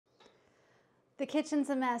The kitchen's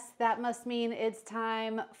a mess. That must mean it's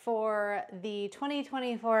time for the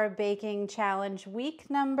 2024 Baking Challenge, week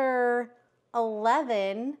number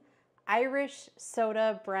 11, Irish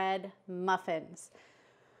soda bread muffins.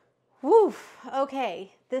 Woo,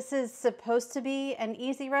 okay, this is supposed to be an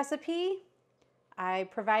easy recipe. I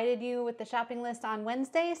provided you with the shopping list on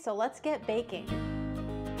Wednesday, so let's get baking.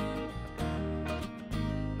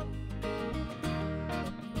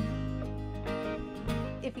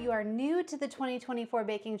 If you are new to the 2024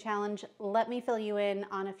 Baking Challenge, let me fill you in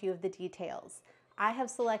on a few of the details. I have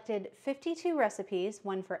selected 52 recipes,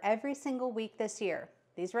 one for every single week this year.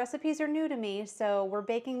 These recipes are new to me, so we're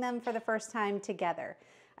baking them for the first time together.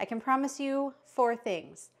 I can promise you 4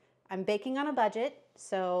 things. I'm baking on a budget,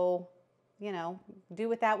 so, do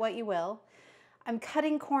with that what you will. I'm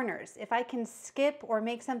cutting corners. If I can skip or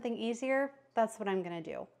make something easier, that's what I'm gonna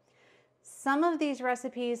do. Some of these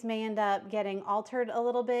recipes may end up getting altered a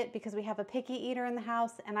little bit because we have a picky eater in the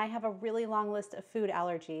house and I have a really long list of food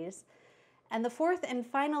allergies. And the 4th and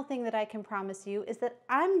final thing that I can promise you is that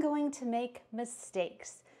I'm going to make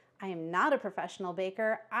mistakes. I am not a professional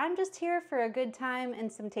baker. I'm just here for a good time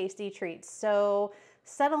and some tasty treats. So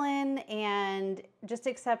settle in and just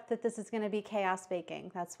accept that this is going to be chaos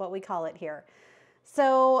baking. That's what we call it here.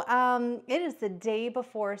 So it is the day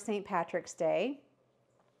before St. Patrick's Day.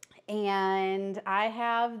 And I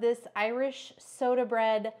have this Irish soda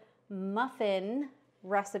bread muffin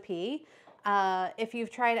recipe. If you've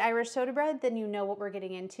tried Irish soda bread, then you know what we're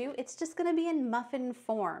getting into. It's just gonna be in muffin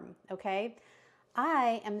form, okay?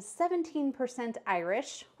 I am 17%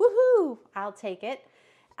 Irish, woohoo, I'll take it.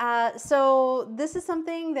 So this is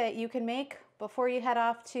something that you can make before you head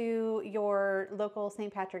off to your local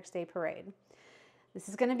St. Patrick's Day parade. This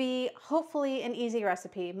is gonna be hopefully an easy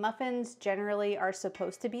recipe. Muffins generally are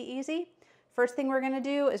supposed to be easy. First thing we're gonna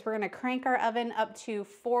do is we're gonna crank our oven up to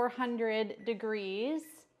 400 degrees.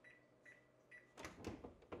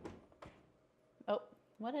 Oh,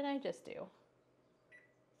 what did I just do?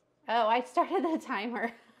 Oh, I started the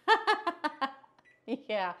timer.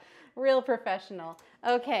 Yeah, real professional.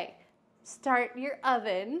 Okay, start your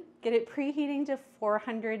oven, get it preheating to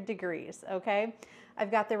 400 degrees, okay? I've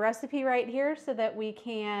got the recipe right here so that we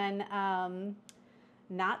can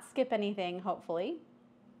not skip anything, hopefully.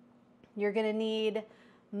 You're gonna need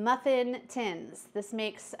muffin tins. This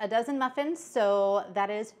makes a dozen muffins, so that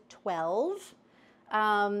is 12.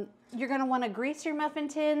 You're gonna wanna grease your muffin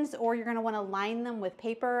tins or you're gonna wanna line them with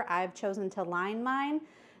paper. I've chosen to line mine.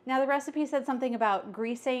 Now the recipe said something about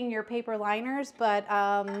greasing your paper liners, but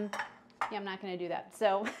yeah, I'm not gonna do that.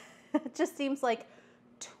 So it just seems like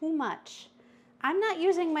too much. I'm not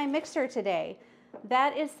using my mixer today.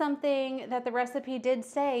 That is something that the recipe did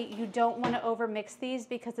say. You don't want to overmix these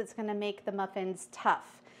because it's going to make the muffins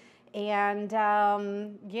tough. And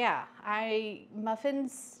yeah,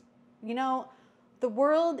 muffins, the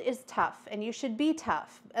world is tough and you should be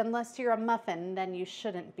tough. Unless you're a muffin, then you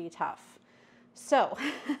shouldn't be tough. So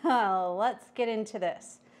let's get into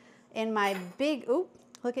this. In my big, oop,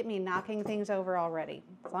 look at me knocking things over already.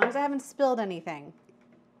 As long as I haven't spilled anything.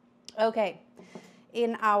 Okay,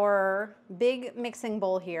 in our big mixing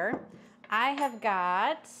bowl here, I have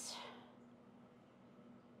got,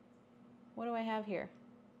 what do I have here?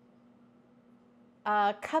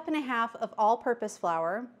 1.5 cups of all-purpose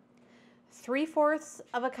flour, 3/4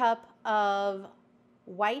 of a cup of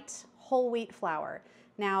white whole wheat flour.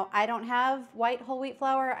 Now, I don't have white whole wheat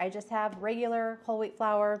flour, I just have regular whole wheat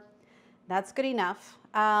flour. That's good enough.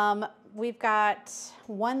 We've got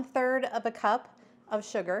 1/3 of a cup of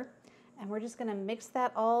sugar. And we're just gonna mix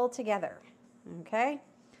that all together, okay?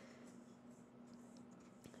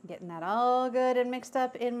 Getting that all good and mixed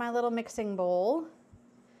up in my little mixing bowl.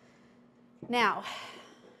 Now,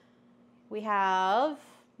 we have,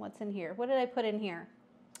 what's in here? What did I put in here?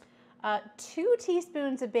 2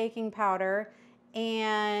 teaspoons of baking powder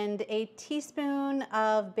and a teaspoon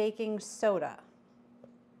of baking soda.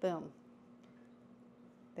 Boom.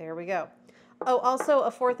 There we go. Oh, also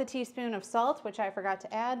 1/4 teaspoon of salt, which I forgot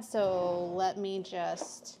to add, so let me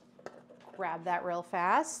just grab that real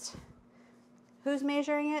fast. Who's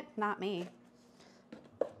measuring it? Not me.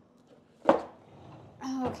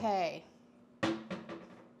 Okay.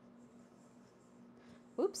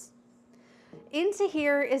 Oops. Into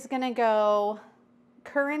here is gonna go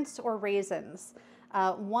currants or raisins.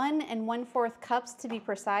 1 1/4 cups to be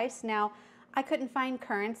precise. Now, I couldn't find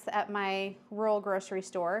currants at my rural grocery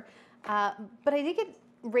store. But I did get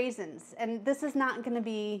raisins, and this is not gonna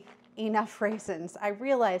be enough raisins. I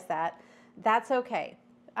realize that. That's okay.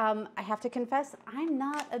 I have to confess, I'm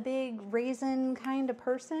not a big raisin kind of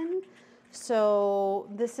person, so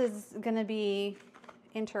this is gonna be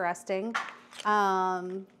interesting.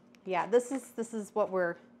 Yeah, this is what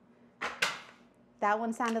we're, that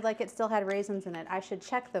one sounded like it still had raisins in it. I should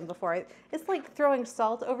check them before it's like throwing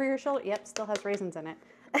salt over your shoulder. Yep, still has raisins in it.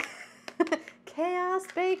 Chaos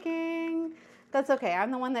baking. That's okay.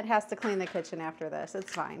 I'm the one that has to clean the kitchen after this.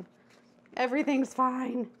 It's fine. Everything's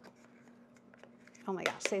fine. Oh my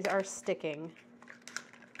gosh, these are sticking.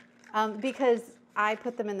 Because I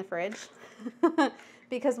put them in the fridge.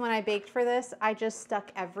 Because when I baked for this, I just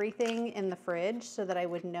stuck everything in the fridge so that I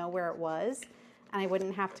would know where it was and I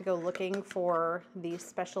wouldn't have to go looking for these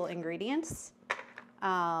special ingredients.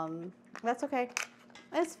 That's okay.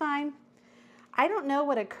 It's fine. I don't know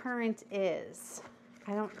what a currant is.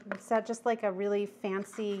 Is that just like a really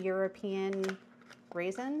fancy European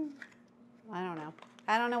raisin? I don't know.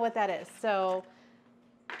 I don't know what that is. So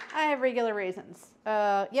I have regular raisins.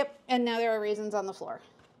 Yep, and now there are raisins on the floor.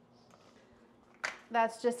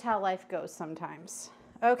 That's just how life goes sometimes.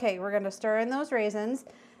 Okay, we're gonna stir in those raisins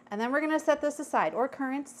and then we're gonna set this aside, or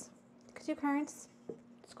currants. You could do currants,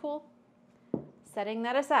 it's cool. Setting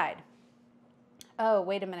that aside. Oh,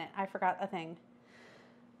 wait a minute, I forgot a thing.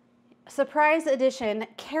 Surprise edition,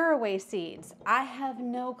 caraway seeds. I have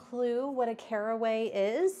no clue what a caraway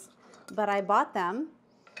is, but I bought them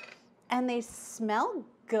and they smell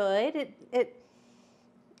good. It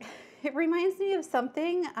reminds me of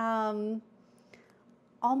something,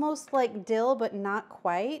 almost like dill, but not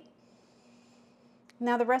quite.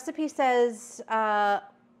 Now the recipe says a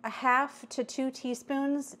half to 2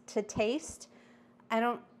 teaspoons to taste. I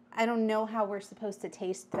don't know how we're supposed to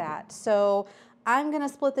taste that. So I'm gonna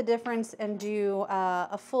split the difference and do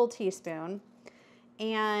a full teaspoon.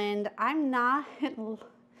 And I'm not,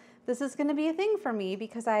 this is gonna be a thing for me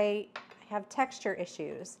because I have texture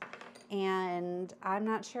issues. And I'm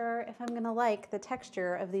not sure if I'm gonna like the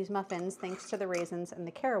texture of these muffins thanks to the raisins and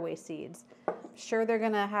the caraway seeds. I'm sure they're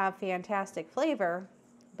gonna have fantastic flavor,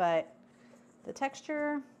 but the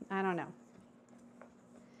texture, I don't know.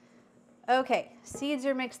 Okay, seeds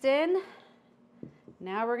are mixed in.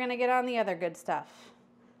 Now we're gonna get on the other good stuff.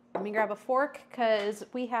 Let me grab a fork because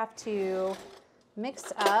we have to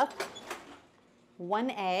mix up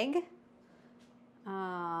 1 egg.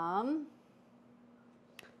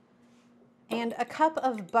 And a cup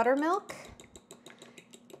of buttermilk.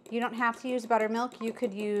 You don't have to use buttermilk. You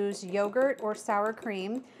could use yogurt or sour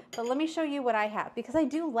cream. But let me show you what I have because I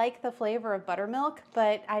do like the flavor of buttermilk,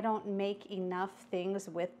 but I don't make enough things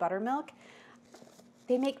with buttermilk.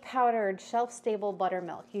 They make powdered shelf-stable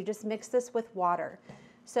buttermilk. You just mix this with water.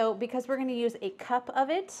 So because we're gonna use a cup of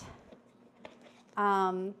it,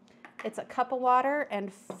 it's a cup of water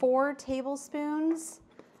and 4 tablespoons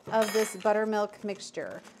of this buttermilk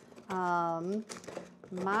mixture.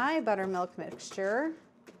 My buttermilk mixture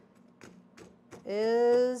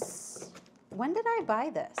is, when did I buy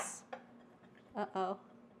this? Uh-oh.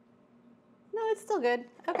 No, it's still good.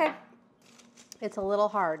 Okay. It's a little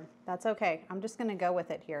hard. That's okay. I'm just gonna go with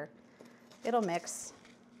it here. It'll mix.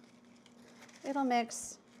 It'll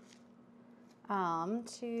mix.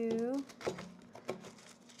 You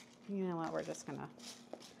know what, we're just gonna,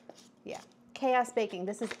 yeah. Chaos baking.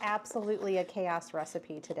 This is absolutely a chaos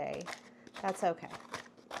recipe today. That's okay.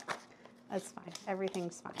 That's fine.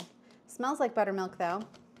 Everything's fine. Smells like buttermilk though.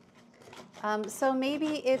 So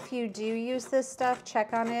maybe if you do use this stuff,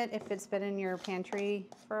 check on it if it's been in your pantry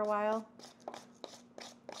for a while.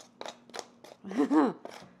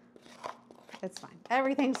 It's fine.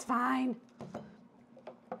 Everything's fine.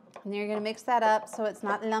 And you're gonna mix that up so it's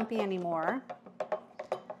not lumpy anymore.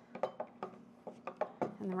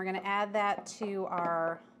 And then we're gonna add that to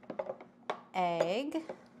our egg.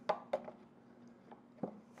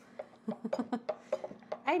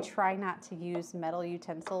 I try not to use metal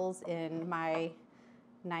utensils in my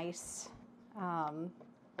nice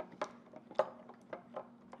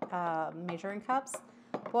measuring cups.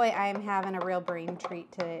 Boy, I am having a real brain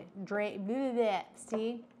treat today.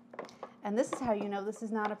 See? And this is how you know this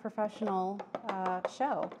is not a professional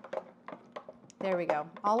show. There we go.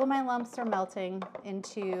 All of my lumps are melting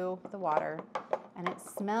into the water and it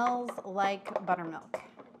smells like buttermilk.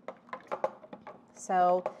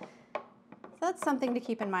 So that's something to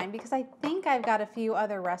keep in mind because I think I've got a few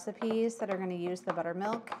other recipes that are going to use the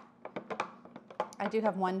buttermilk. I do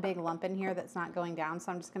have one big lump in here that's not going down,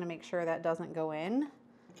 so I'm just going to make sure that doesn't go in.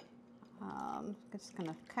 I'm just going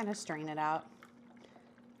to kind of strain it out.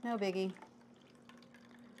 No biggie.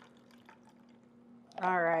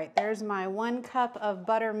 All right, there's my 1 cup of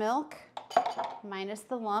buttermilk minus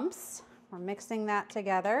the lumps. We're mixing that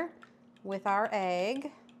together with our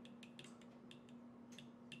egg.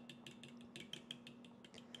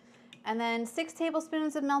 And then 6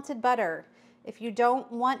 tablespoons of melted butter. If you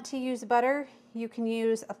don't want to use butter, you can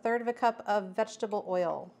use 1/3 cup of vegetable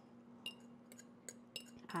oil.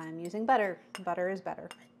 I'm using butter. Butter is better.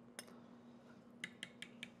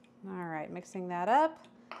 All right, mixing that up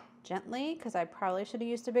gently because I probably should have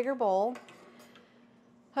used a bigger bowl.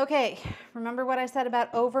 Okay, remember what I said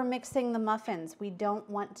about over mixing the muffins? We don't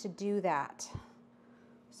want to do that.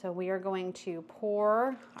 So we are going to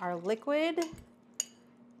pour our liquid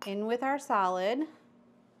in with our solid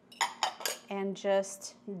and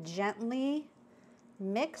just gently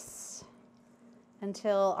mix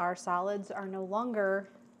until our solids are no longer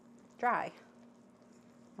dry.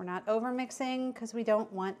 We're not over mixing because we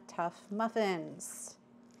don't want tough muffins.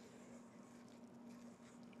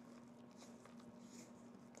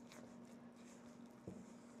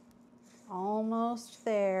 Almost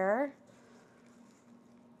there.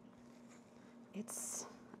 It's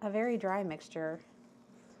a very dry mixture.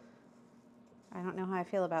 I don't know how I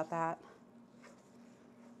feel about that.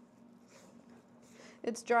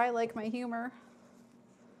 It's dry like my humor.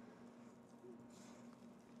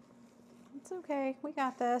 It's okay, we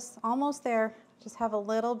got this. Almost there. Just have a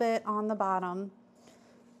little bit on the bottom.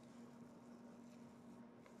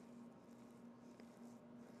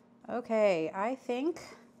 Okay, I think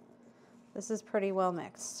this is pretty well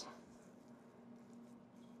mixed.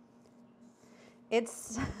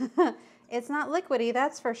 It's it's not liquidy,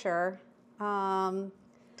 that's for sure.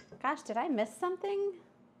 Gosh, did I miss something?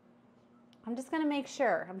 I'm just gonna make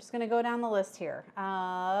sure. I'm just gonna go down the list here.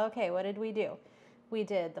 Okay, what did we do? We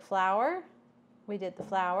did the flour,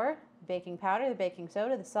 baking powder, the baking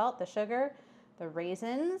soda, the salt, the sugar, the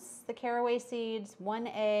raisins, the caraway seeds, 1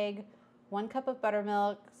 egg, 1 cup of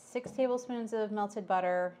buttermilk, 6 tablespoons of melted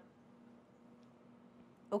butter.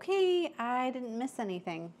 Okay, I didn't miss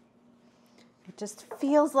anything. It just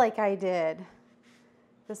feels like I did.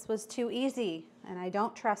 This was too easy, and I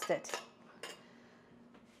don't trust it.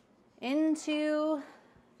 Into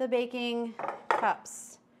the baking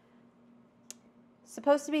cups.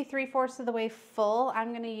 Supposed to be 3/4 of the way full.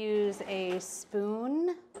 I'm gonna use a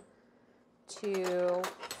spoon to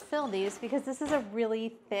fill these because this is a really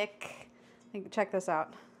thick, check this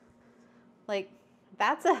out. Like,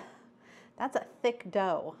 that's a thick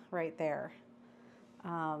dough right there.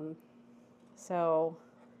 So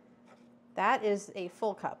that is a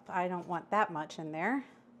full cup. I don't want that much in there.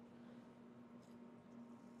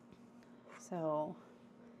 So,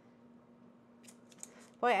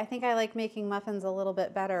 boy, I think I like making muffins a little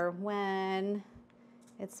bit better when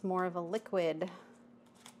it's more of a liquid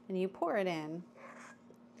and you pour it in.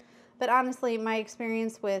 But honestly, my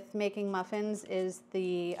experience with making muffins is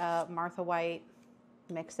the Martha White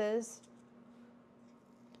mixes.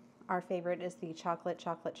 Our favorite is the chocolate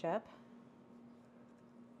chip.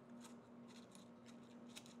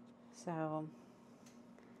 So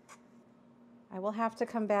I will have to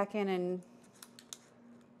come back in and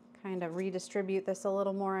kind of redistribute this a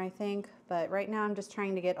little more, I think. But right now I'm just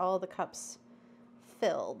trying to get all the cups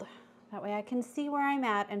filled. That way I can see where I'm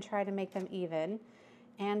at and try to make them even.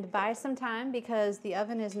 And buy some time because the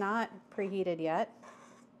oven is not preheated yet.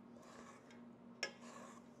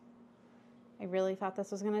 I really thought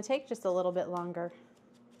this was going to take just a little bit longer.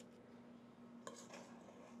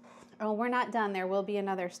 Oh, we're not done. There will be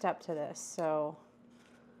another step to this, so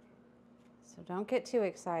don't get too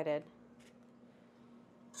excited.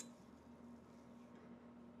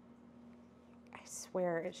 I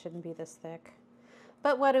swear it shouldn't be this thick.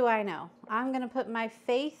 But what do I know? I'm going to put my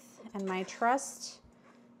faith and my trust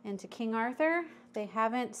into King Arthur. They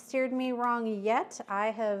haven't steered me wrong yet.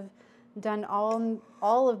 I have done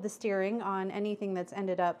all of the steering on anything that's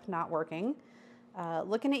ended up not working.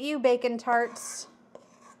 Looking at you, bacon tarts.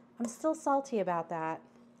 I'm still salty about that.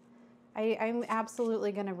 I'm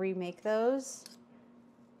absolutely going to remake those,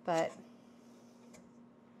 but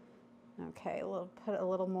okay, we'll put a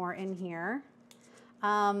little more in here.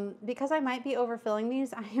 Because I might be overfilling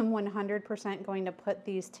these, I am 100% going to put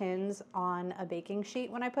these tins on a baking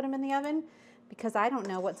sheet when I put them in the oven because I don't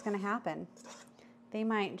know what's going to happen. They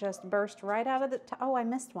might just burst right out of the oh, I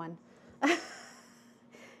missed one.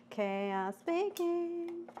 Chaos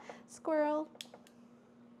baking, squirrel.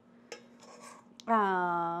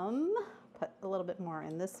 Put a little bit more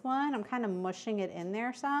in this one. I'm kind of mushing it in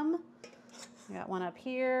there some. I got one up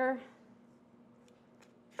here.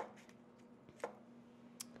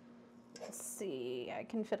 Let's see, I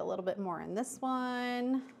can fit a little bit more in this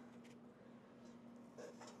one.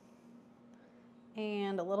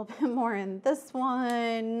 And a little bit more in this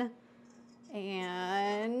one.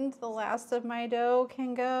 And the last of my dough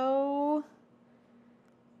can go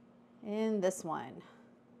in this one.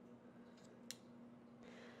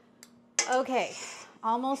 Okay,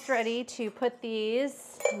 Almost ready to put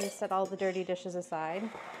these, let me set all the dirty dishes aside.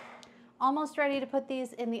 Almost ready to put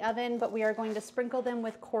these in the oven, but we are going to sprinkle them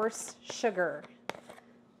with coarse sugar.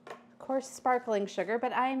 Coarse sparkling sugar,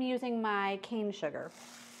 but I am using my cane sugar.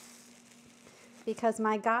 Because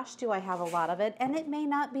my gosh, do I have a lot of it, and it may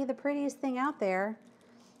not be the prettiest thing out there,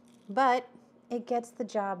 but it gets the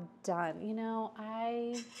job done. You know,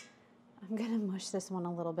 I'm gonna mush this one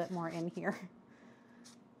a little bit more in here.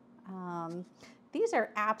 These are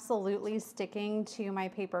absolutely sticking to my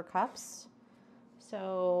paper cups.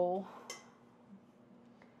 So,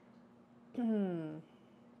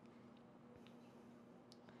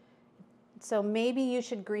 so maybe you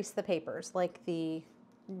should grease the papers like the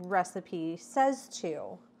recipe says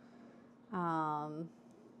to.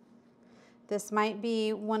 This might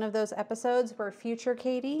be one of those episodes where future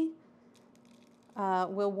Katie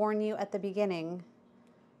will warn you at the beginning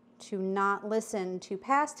to not listen to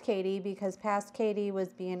past Katie, because past Katie was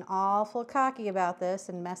being awful cocky about this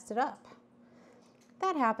and messed it up.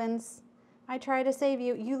 That happens. I try to save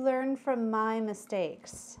you. You learn from my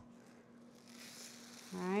mistakes.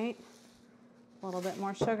 All right. A little bit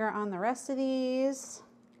more sugar on the rest of these.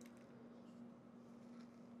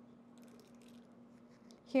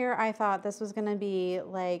 Here I thought this was going to be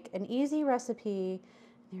like an easy recipe.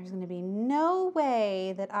 There's going to be no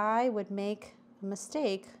way that I would make a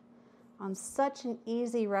mistake on such an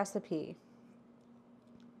easy recipe.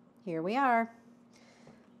 Here we are.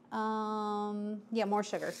 Yeah, more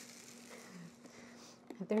sugar.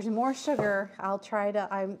 If there's more sugar, I'll try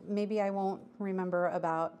to, maybe I won't remember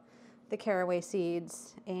about the caraway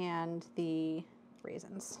seeds and the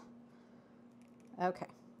raisins. Okay.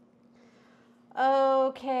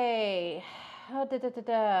 Okay.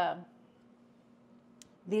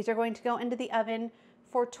 These are going to go into the oven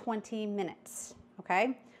for 20 minutes,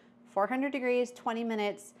 okay? 400 degrees, 20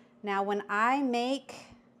 minutes. Now, when I make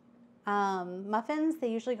muffins, they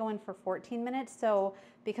usually go in for 14 minutes. So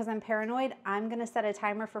because I'm paranoid, I'm gonna set a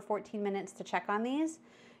timer for 14 minutes to check on these.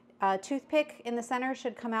 Toothpick in the center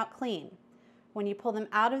should come out clean. When you pull them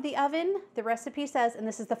out of the oven, the recipe says, and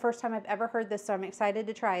this is the first time I've ever heard this, so I'm excited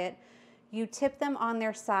to try it, you tip them on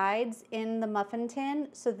their sides in the muffin tin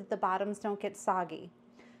so that the bottoms don't get soggy.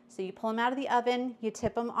 So you pull them out of the oven, you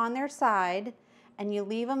tip them on their side, and you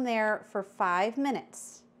leave them there for 5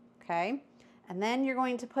 minutes, okay? And then you're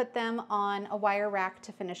going to put them on a wire rack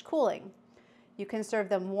to finish cooling. You can serve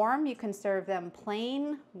them warm, you can serve them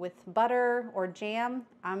plain with butter or jam.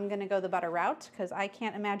 I'm gonna go the butter route because I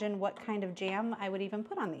can't imagine what kind of jam I would even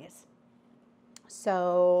put on these.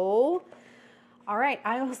 So, all right,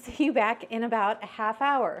 I will see you back in about a half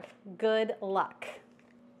hour. Good luck.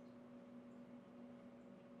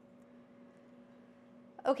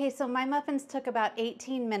 Okay, so my muffins took about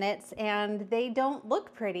 18 minutes and they don't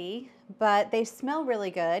look pretty, but they smell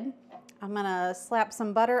really good. I'm gonna slap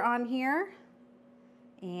some butter on here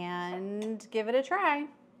and give it a try.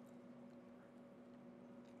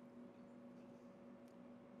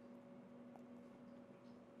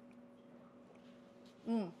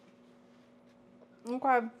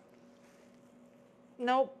 Okay.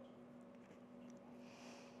 Nope.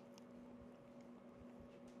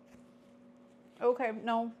 Okay,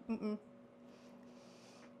 no.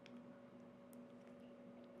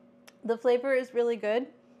 The flavor is really good,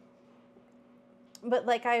 but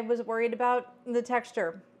like I was worried about, the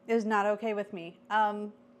texture is not okay with me.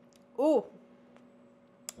 Ooh,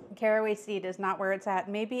 caraway seed is not where it's at.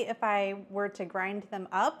 Maybe if I were to grind them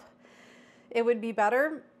up, it would be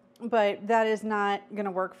better, but that is not gonna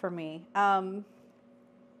work for me.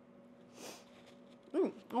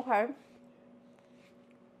 Okay.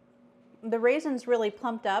 The raisins really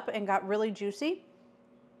plumped up and got really juicy.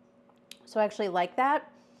 So I actually like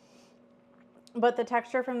that. But the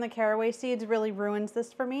texture from the caraway seeds really ruins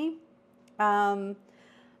this for me. I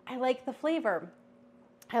like the flavor.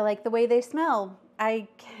 I like the way they smell. I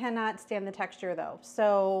cannot stand the texture though.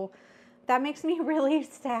 So that makes me really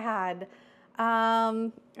sad.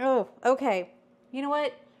 Oh, okay. You know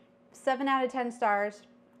what? 7 out of 10 stars.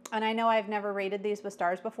 And I know I've never rated these with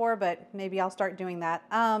stars before, but maybe I'll start doing that.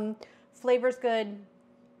 Flavor's good.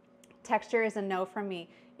 Texture is a no from me.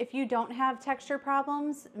 If you don't have texture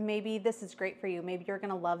problems, maybe this is great for you. Maybe you're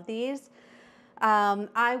gonna love these.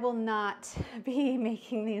 I will not be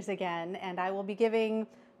making these again, and I will be giving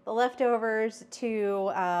the leftovers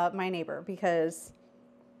to my neighbor because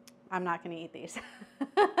I'm not gonna eat these.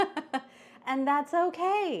 And that's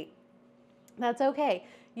okay. That's okay.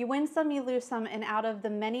 You win some, you lose some, and out of the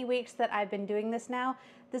many weeks that I've been doing this now,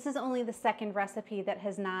 this is only the second recipe that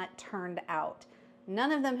has not turned out.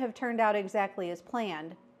 None of them have turned out exactly as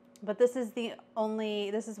planned, but this is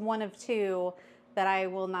one of 2 that I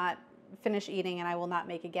will not finish eating and I will not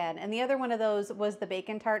make again. And the other one of those was the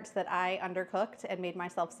bacon tarts that I undercooked and made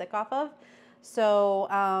myself sick off of. So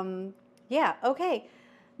yeah, okay,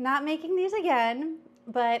 not making these again,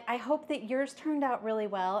 but I hope that yours turned out really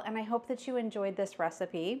well, and I hope that you enjoyed this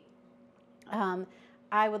recipe.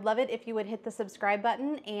 I would love it if you would hit the subscribe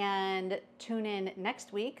button and tune in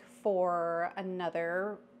next week for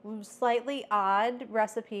another slightly odd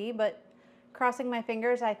recipe, but crossing my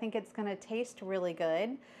fingers, I think it's gonna taste really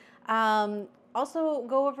good. Also,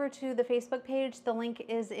 go over to the Facebook page. The link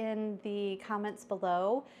is in the comments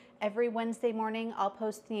below. Every Wednesday morning, I'll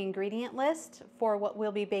post the ingredient list for what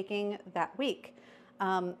we'll be baking that week.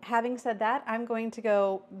 Having said that, I'm going to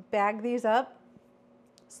go bag these up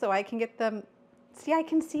so I can get them. See, I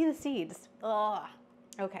can see the seeds. Ugh.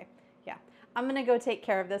 Okay, yeah. I'm gonna go take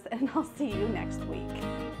care of this, and I'll see you next week.